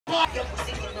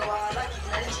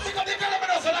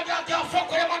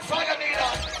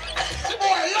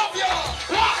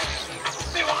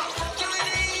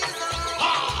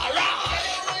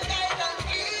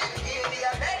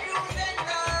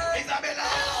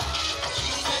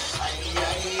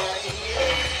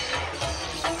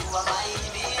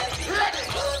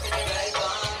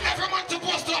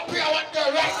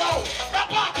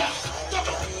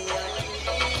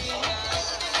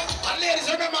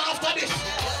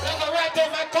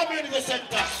Community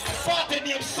Center, 40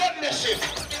 names, Sunday shift.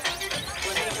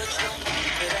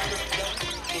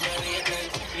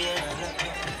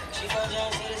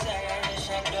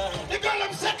 The girl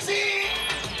I'm sexy.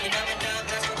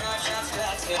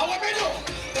 How am I do?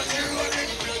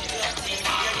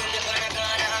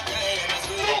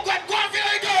 Oh God, go and feel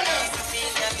like girl.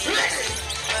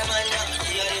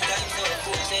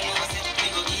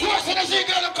 What's the she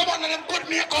girl? Come on, and them good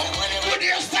makeup, good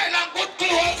hairstyle and good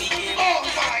clothes. Oh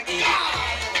my God!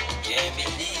 Can't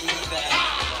believe it.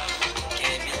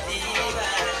 Can't believe it.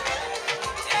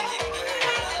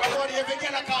 What do you think they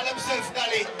call themselves,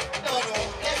 Dolly? No.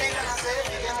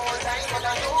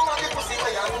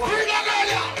 Bring the girl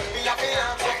here.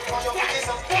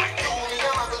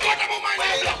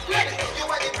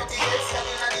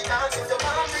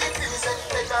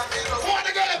 What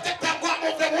the girl have to go and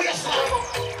move them waist?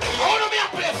 How do me a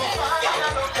play for?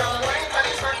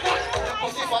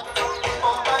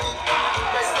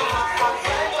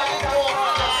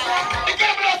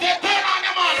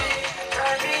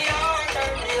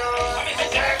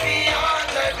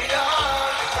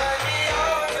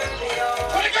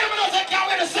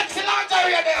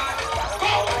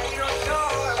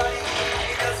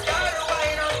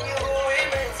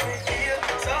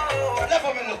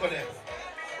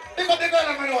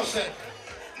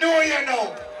 No, you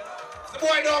know. The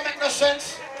boy don't make no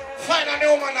sense. Find a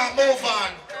new man and move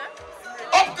on.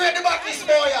 Upgrade the back this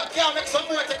boy. Can't make some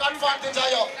more take advantage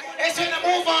of you. It's when you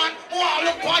move on, more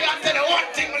look for you and tell you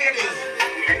one thing, ladies.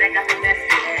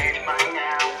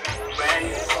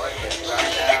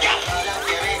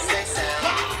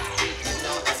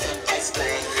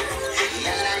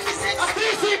 A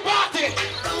PC party.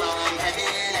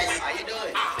 How you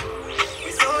doing?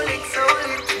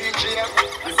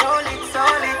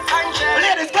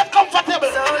 Ladies, get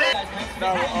comfortable.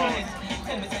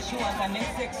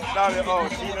 Now we're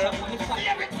out. See them?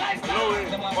 Louis,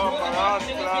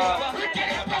 paparazzi,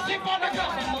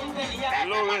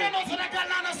 Louis.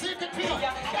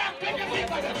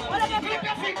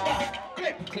 Clip, clip, clip, clip, clip,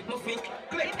 clip, clip,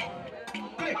 clip,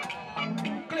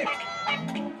 clip,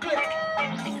 clip.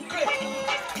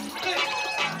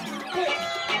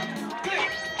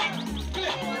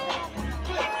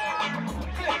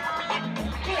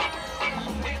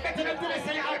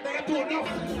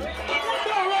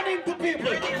 Don't run into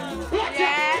people. Watch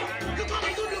it.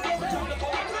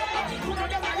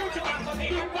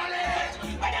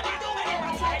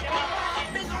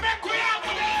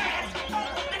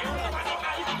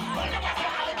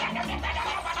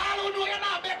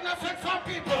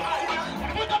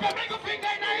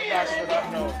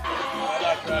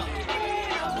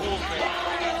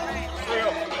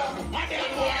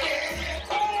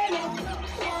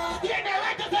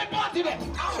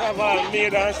 Chaval,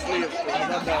 made and slave.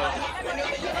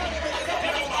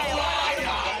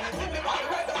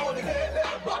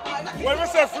 When we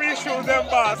say free shoes, them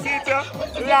bars, see it here?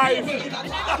 Live. You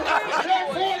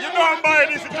know I'm buying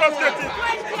this, you just get it.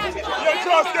 You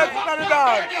just get it on the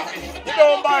dog. You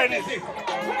don't buy this.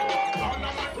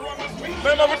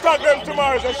 Remember we tag them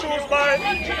tomorrow, the shoes mine.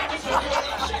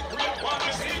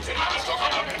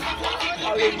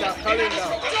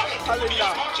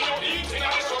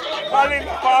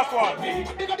 Kalinda, fast one.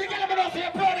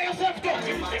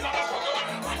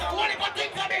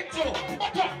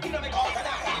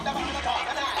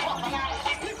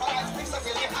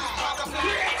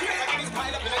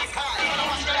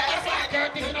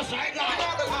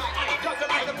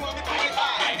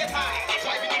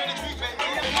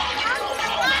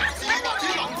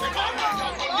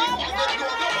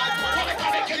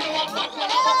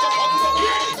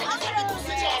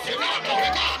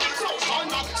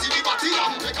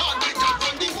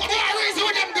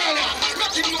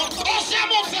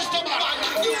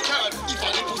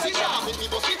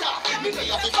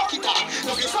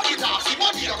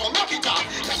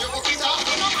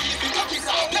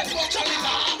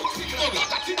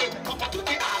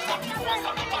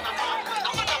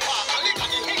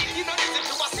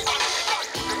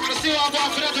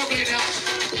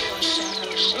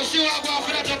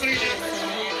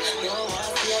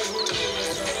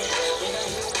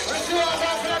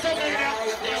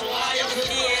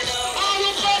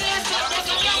 All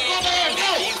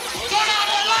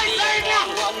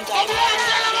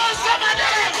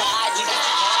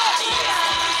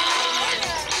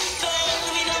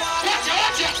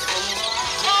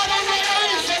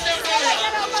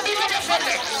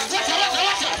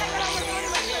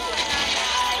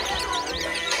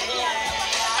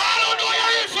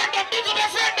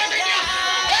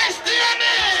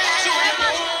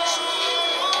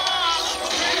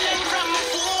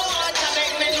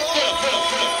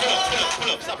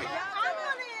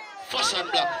Fashion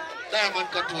Black.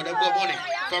 Diamond Couture, they got money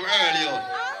from early on.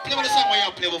 Play with the song where you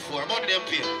played before. Money them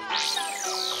pay.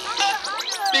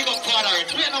 Big up Father.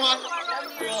 Play it now, man.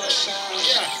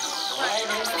 Yeah.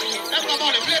 Them got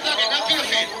money. Play it again. Them pay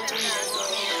for it.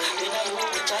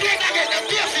 Play it again. Them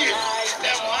pay for it.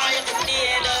 Them why?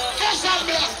 Fashion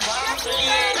Black.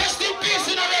 Rest in peace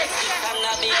in the rest. All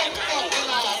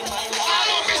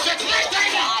of me sweat like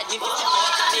Tiger.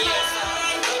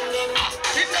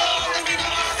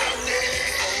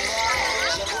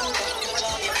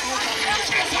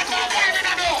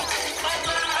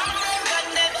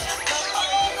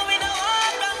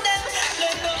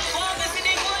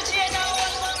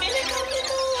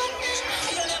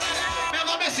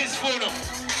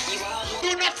 Do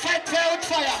not fight fire with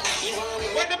fire.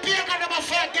 When the beer got them a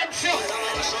fire against you,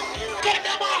 get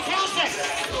them off houses.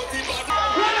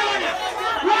 Run away!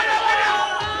 Run away!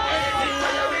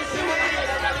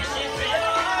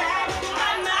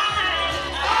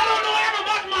 I don't know I'm a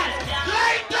bad man.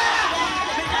 Right there!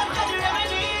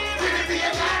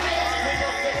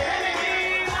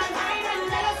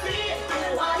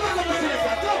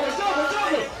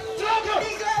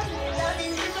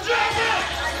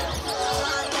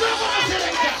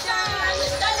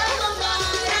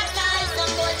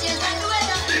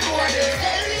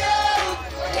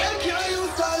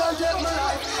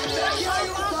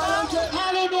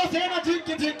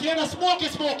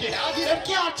 Smoky. Them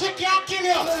can't check, can't kill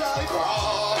you. My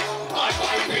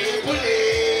people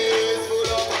is full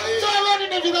of fire. So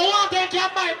running if you don't want them,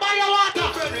 can't buy your water.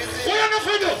 What you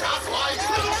gonna do? That's why it's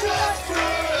not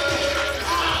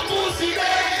I'm Musi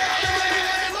there.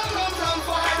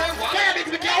 Damn it,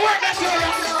 we can't work that show.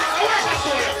 Work that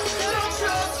show.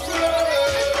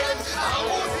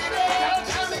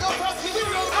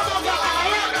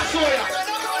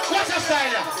 What's your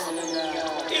style?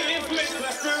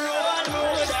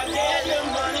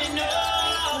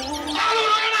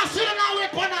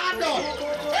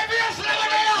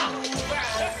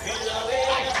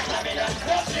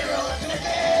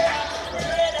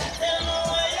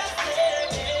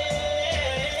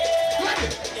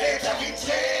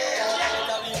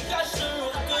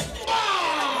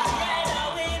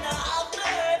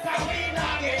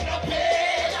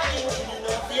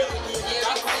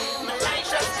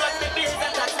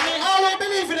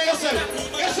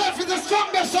 Yourself is the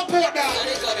strongest support now.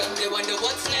 They wonder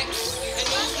what's next and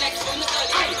who's next from the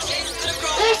gully.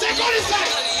 Who's the gully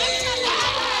side?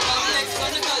 Next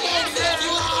from the gully.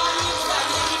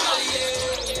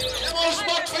 The most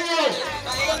spot for you.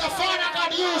 But the father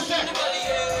God used it. I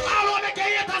want to get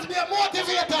haters be a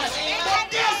motivator. But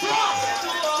guess what?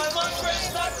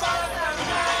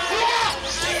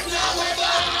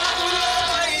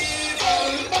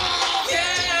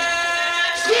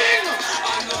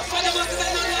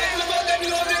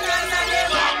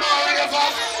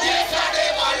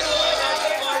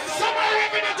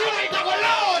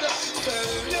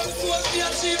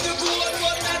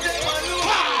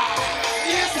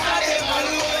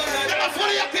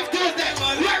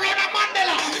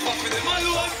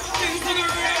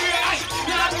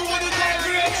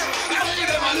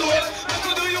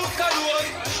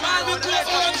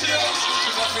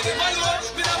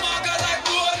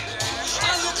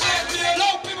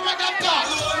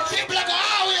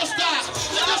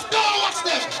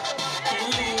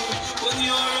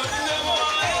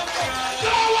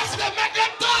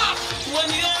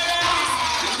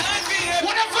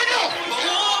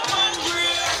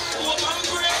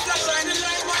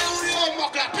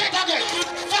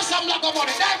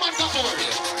 Money, diamond couture.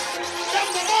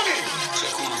 That's the money.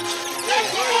 That's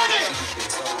the money.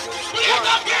 Play it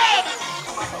again.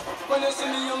 When you see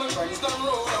me, I'm a friends don't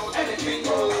roll out anything.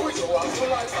 So I'm so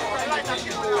like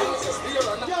anything.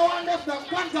 Yo, I left them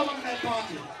quantum on that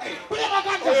party. Hey, play the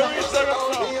quantum song. Play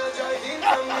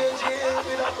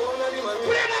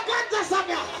the quantum song.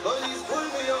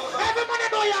 Everybody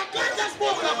know you're quantum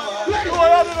smoker.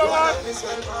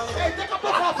 Hey, take a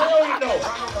puff off your window.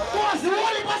 Boss, you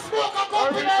only must smoke a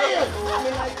company here.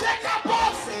 Take a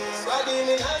puff.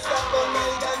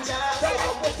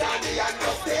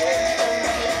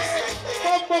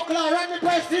 Buckler, run the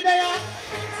press there.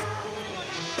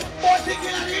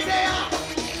 Particular there.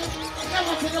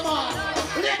 Never see the man.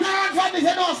 Later on from this,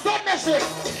 you know, stop that shit.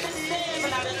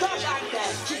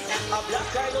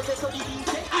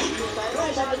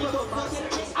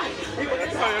 You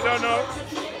don't know.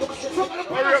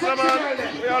 Hurry up, man.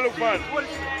 We all look bad.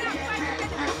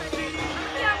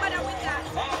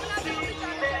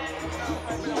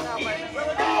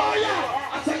 Oh,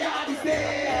 yeah. I tell you how this day.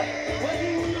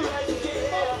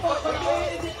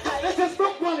 This is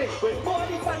book money.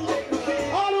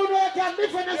 All who know can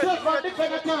defend themselves from different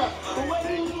senator.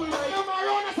 You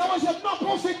Marona, so was no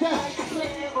pussy test.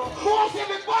 Most of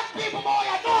the bad people, boy,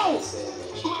 I know.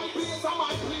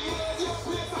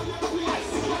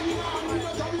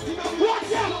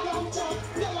 Watch out!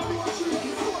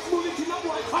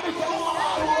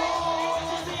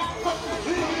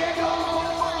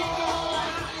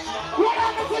 What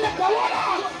happened to the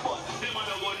water?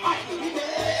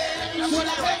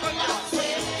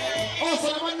 Oh,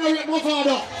 so the man know my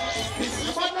father.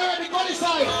 The man know the gully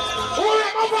side. Who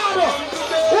is my father?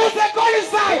 Who's the gully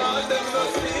side?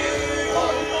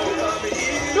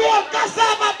 You want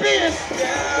cassava piece?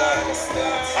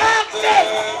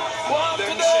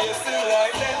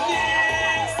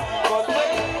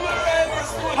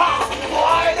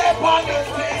 Why they want to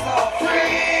see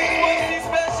free?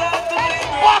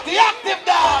 What the active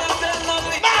dog?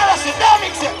 Marathon, don't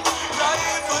mix it.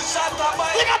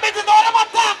 You got me to know them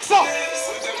attacks, so.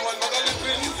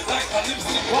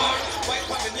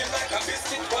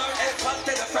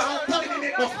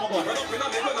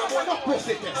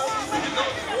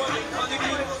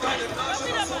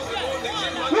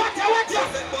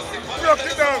 Look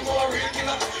it down.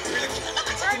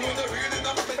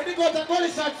 Go to Gully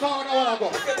Side Town a while ago.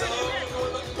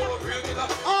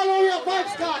 All over your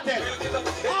vibes cartel. I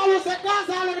was a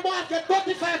dancehall in the market,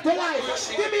 25 to life.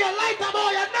 Give me a lighter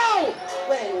boy, you know.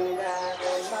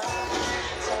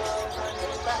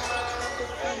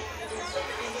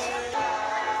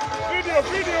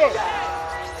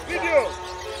 Video.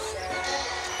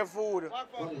 Food.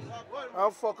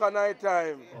 And fuck a night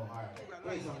time.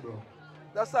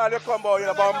 That's all you come out, you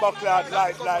know, bomber clot,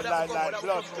 light, blood clot, light.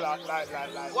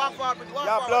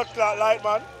 Yeah, blood clot, light,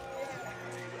 man.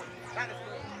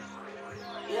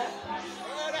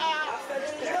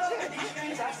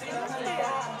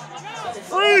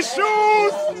 Free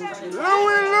shoes!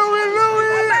 Louis!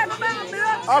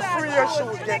 A free your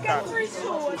shoes, get that.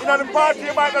 You know the party,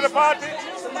 you might know the party.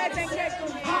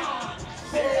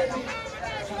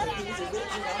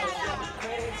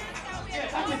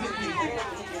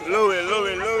 Louis. You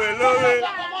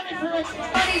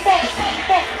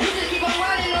just keep on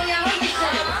running on your hungry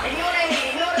shit. Ignore the hate,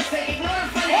 ignore the fake, ignore the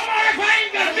funny.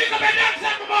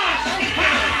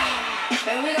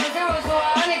 And we gon' zero so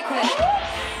our honey quit.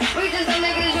 We just some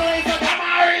niggas you ain't fucking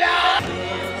Mario.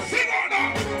 Sing on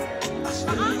now.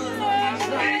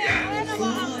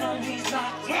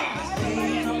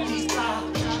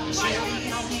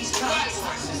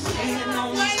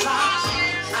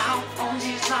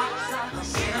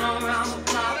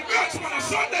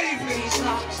 Sunday evening.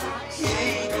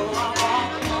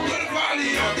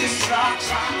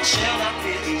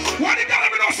 What you got to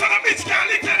know, son of bitch can't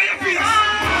lick in your feet.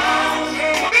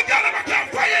 What you got to can't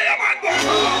fire your man, boy.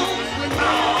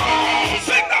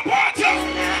 Sing the party.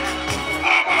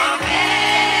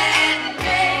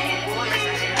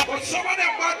 But some of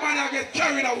them bad men get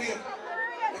carried away.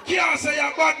 You can't say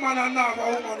you're a bad man and not have a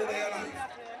woman in their life.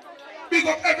 Big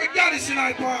up every girl is in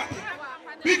our party.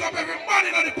 Big up every man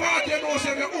in the party and knows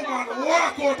every woman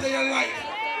walk out of your life.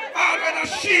 All when a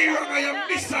she wrong and you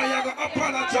miss her, you gotta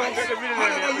apologize. And you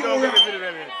wrong.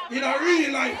 In a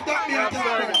real life, that me a talk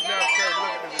about.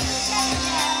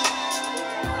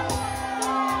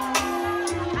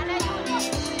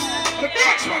 The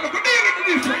blacks man, look at the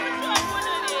different.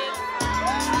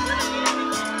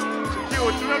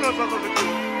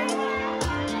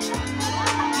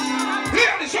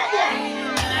 Here, this one.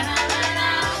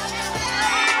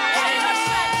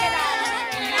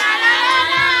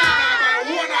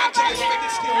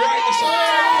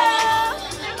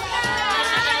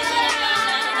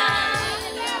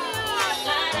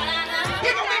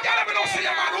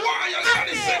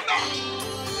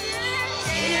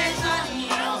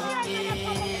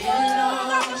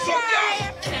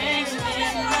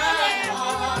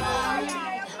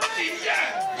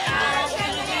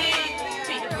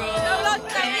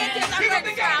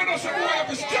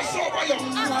 Just over you.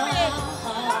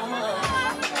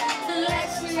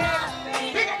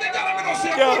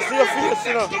 Can't see your face,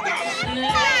 you know.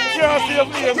 Can't see your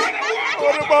face.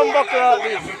 What the bomber clock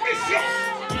is.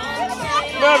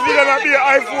 Now see that be an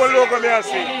iPhone logo me I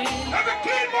see. Every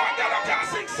clean boy that can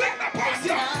sing the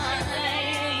party.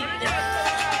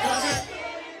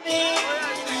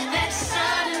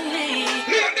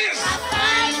 Hear this.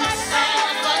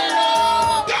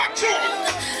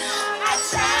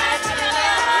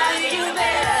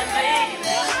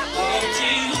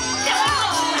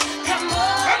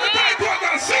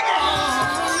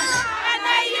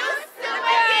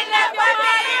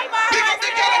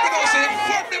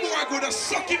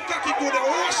 Suck him, cocky, go to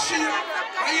wash him.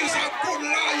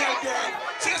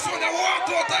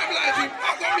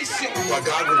 why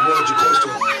God would want you close to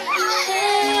him.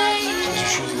 Because you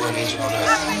truly want each other.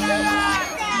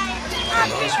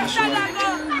 And those who show you.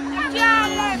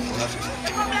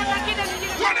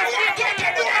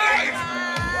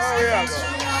 Oh yeah.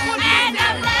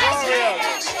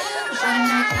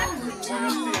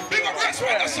 Big up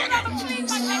respect the son.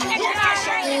 What's that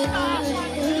song?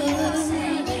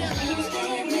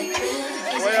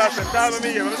 What else? Tell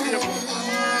me, let's see him.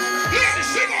 Ladies,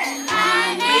 sing on.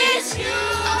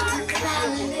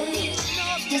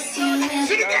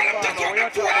 See the girl up there on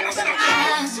that pool and stuff.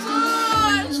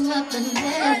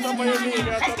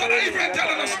 After the event, tell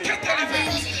us, get the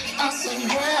event.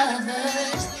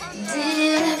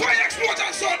 Fire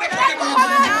explosion sound the party.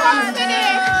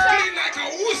 Clean like a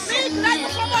whistle.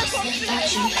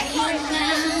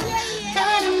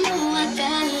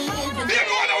 You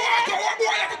know what I want to one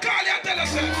boy have a call you and tell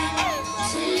us.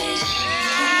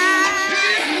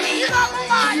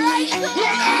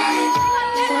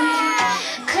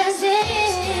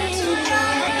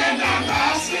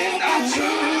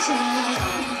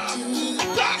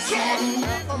 That's all.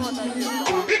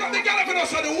 Big up the girl with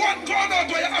us on the one corner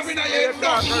where you're having a head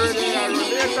done. Big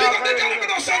up the girl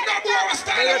with us on the more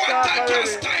style one time can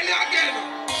style you again.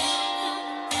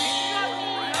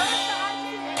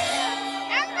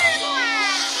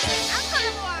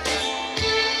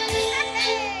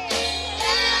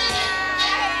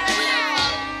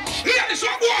 Hear this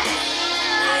one, boy.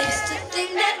 I used to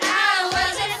think that I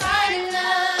wasn't fine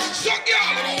enough. So,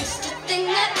 girl. I used to think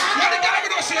that What the girl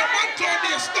with us here, man, turn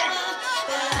this stuff.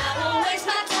 but I won't waste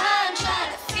my time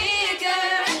trying to figure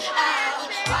out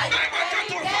why you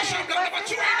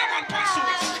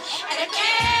and I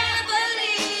can't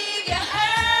believe you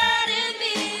hurting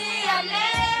me. I'm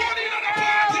never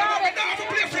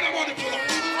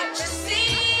what you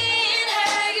seen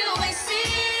her, you ain't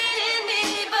seen me,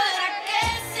 but I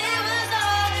guess it was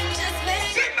all just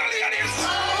made.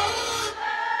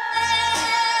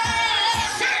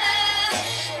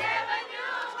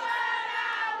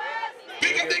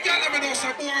 Big up the girl with us,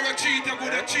 boy, we're cheating,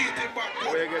 good at cheating back.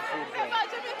 Where you get food from?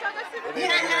 Boy,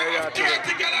 we're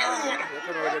 30 girl road.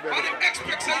 And them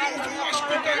expects you to wash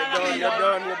quick and clean. You're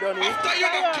done. After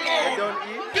you're not clown.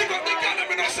 Big up the girl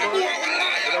with us, boy, we're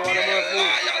liar,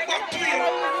 back to you.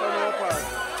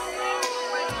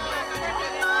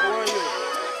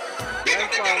 Big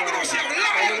up the girl with us, you're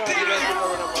liar, to you.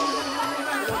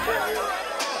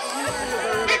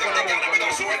 Big up the girl with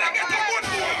us, when I get a good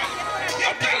boy,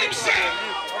 you tell him, say,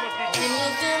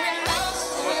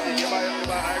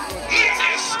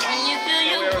 yes,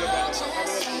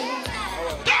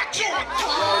 Doctor.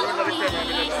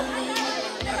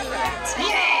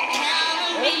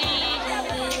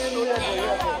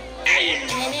 Hey,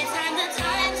 Anytime the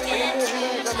times get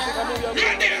tough,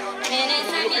 right there.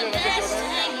 anytime your best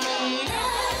time,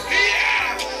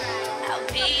 Yeah. I'll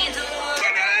be the one.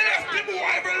 When I left the boy,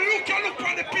 I look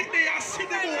on the pit there, I see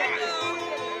the boy.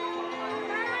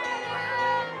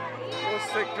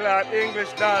 Pussy clot,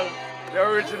 English doll, the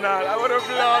original. I would have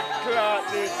blood clot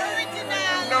this.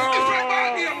 No.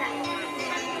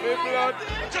 The blood.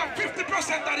 Jump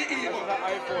 50% of the evil. The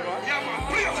iPhone, huh? Yeah, man,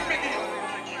 please make it.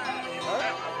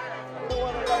 I don't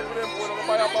want to light with them phone. I'm going to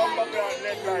buy a bumper card,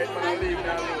 LED light, but I'll leave me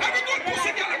alone. Every good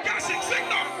pussy girl can sing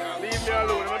now. Leave me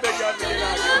alone. I'm beg you to get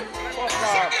out. Fuck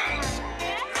off.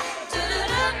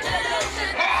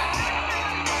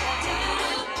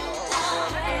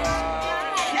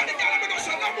 When the girl with us,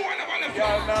 no boy never left.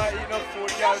 Y'all not eat no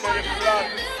food, y'all very flat.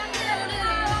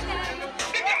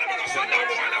 The girl with us, no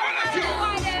boy never left you.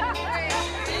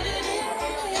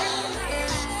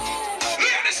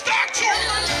 Hear the start too.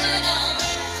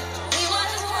 We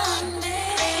was one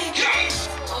day, Girl.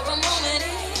 for a moment,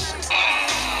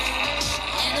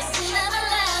 and it's never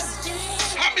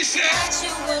lasting. Happy say, But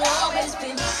you will always be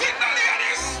mine. sing the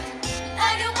ladies.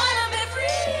 I don't wanna be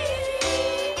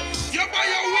free. You buy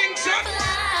your wings up.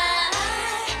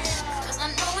 Cause I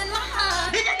know in my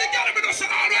heart, You got the girl with us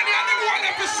already and the boy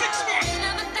left for 6 months. you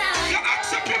never die. You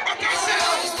accept him back and say,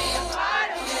 Always be a part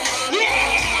of me.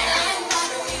 whoa.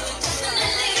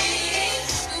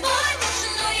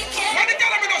 When the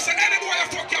girl with us any boy you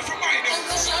fuck you from mine.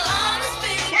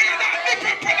 When you're not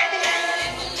depend on the boy.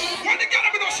 When the girl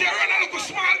with us you run a little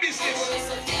small business.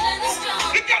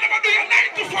 The girl never do your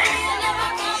 9 to 5.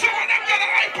 Some of them got a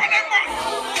hype on them man.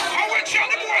 And when she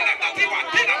and the boy left that he want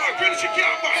dinner back when she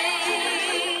can't buy.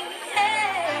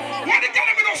 When the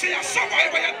girl with us you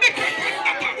survive and you depend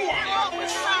on that boy.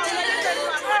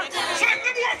 So if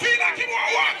the boy feel like he want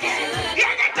water, you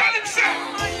gotta tell him say.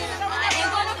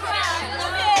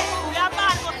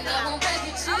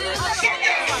 So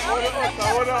yeah.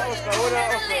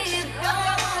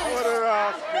 What a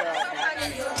rascal.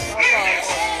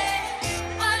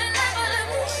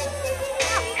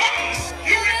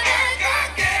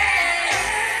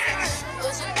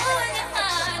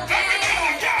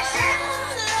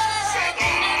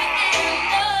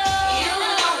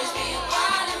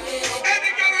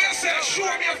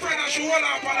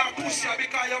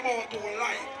 Because you're about to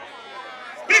lie.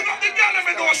 Big up the girl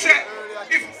me know say,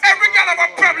 if every girl have a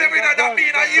problem with her, that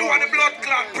mean that you want a blood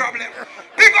clot problem.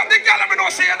 Big up the girl me know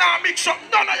say you now mix up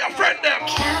none of your friend them.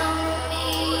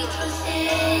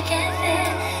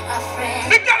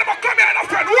 The girl ever come here and a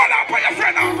friend, roll up on your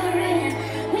friend now.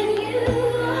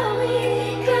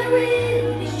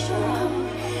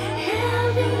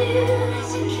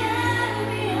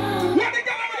 When the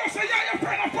girl me know say yeah, your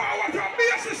friend a forward from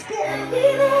basic school.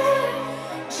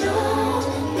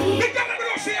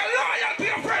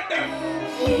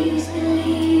 Please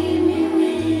believe me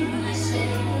when I say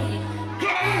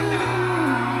God.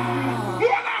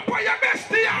 What up for your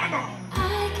bestie,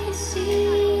 I can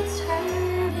see it's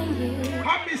hurting you.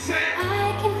 Happy say. I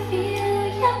can